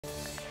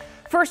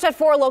First at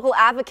 4, local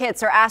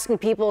advocates are asking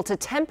people to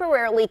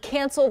temporarily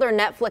cancel their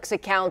Netflix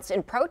accounts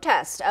in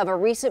protest of a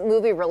recent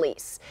movie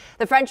release.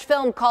 The French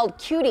film called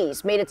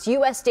Cuties made its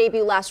U.S.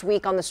 debut last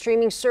week on the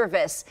streaming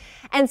service,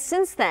 and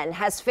since then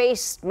has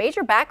faced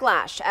major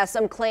backlash as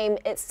some claim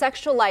it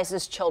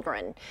sexualizes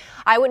children.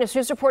 Eyewitness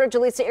News reporter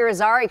Jaleesa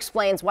Irizarry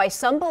explains why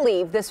some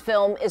believe this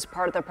film is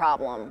part of the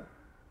problem.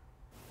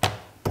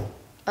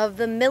 Of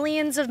the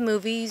millions of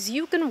movies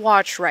you can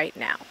watch right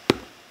now,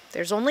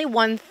 there's only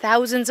one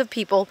thousands of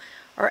people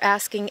are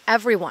asking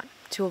everyone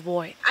to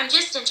avoid. I'm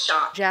just in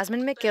shock.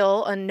 Jasmine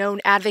McGill, a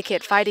known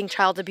advocate fighting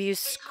child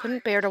abuse,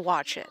 couldn't bear to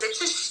watch it.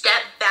 It's a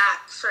step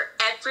back for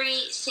every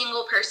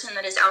single person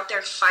that is out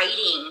there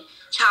fighting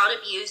child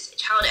abuse,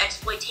 child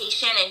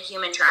exploitation, and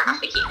human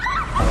trafficking.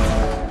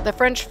 The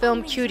French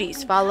film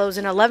Cuties follows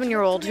an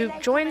 11-year-old who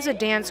joins a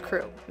dance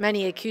crew.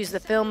 Many accuse the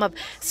film of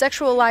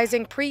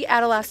sexualizing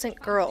pre-adolescent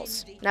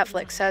girls.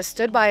 Netflix has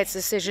stood by its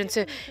decision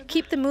to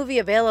keep the movie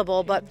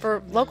available, but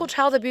for local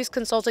child abuse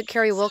consultant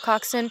Carrie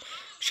Wilcoxon,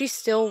 she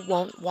still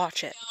won't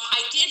watch it.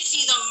 I did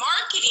see the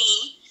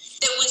marketing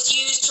that was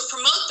used to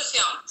promote the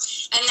film,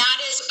 and that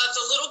is of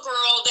the little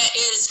girl that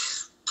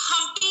is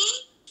pumping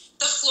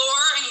the floor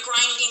and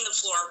grinding the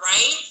floor,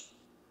 right?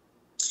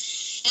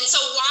 And so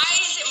why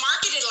is it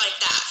marketed like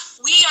that?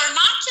 We are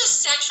not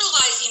just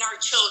sexualizing our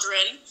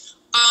children,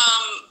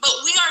 but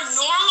we are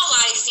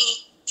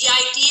normalizing the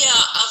idea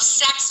of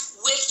sex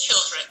with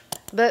children.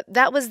 But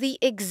that was the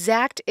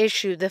exact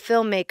issue the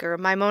filmmaker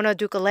Maimouna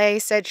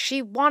Doucoure said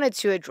she wanted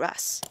to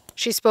address.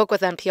 She spoke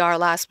with NPR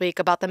last week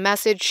about the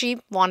message she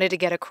wanted to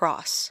get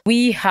across.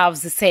 We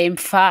have the same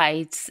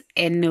fights,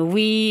 and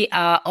we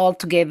are all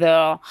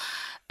together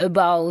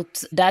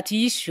about that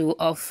issue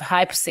of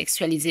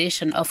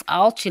hypersexualization of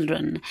our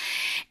children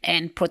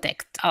and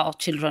protect our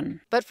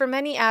children. But for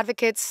many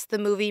advocates, the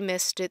movie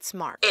missed its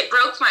mark. It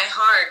broke my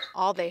heart.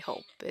 All they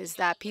hope is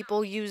that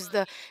people use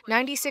the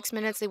 96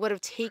 minutes they would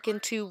have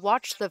taken to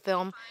watch the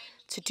film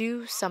to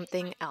do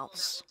something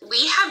else.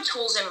 We have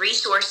tools and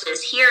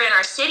resources here in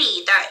our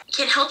city that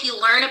can help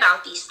you learn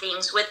about these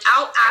things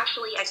without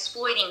actually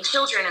exploiting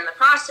children in the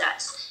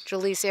process.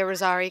 Jaleesa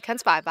Irizarry,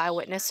 KENS 5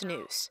 Eyewitness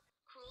News.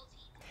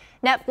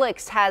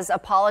 Netflix has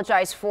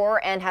apologized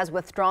for and has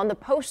withdrawn the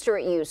poster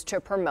it used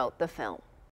to promote the film.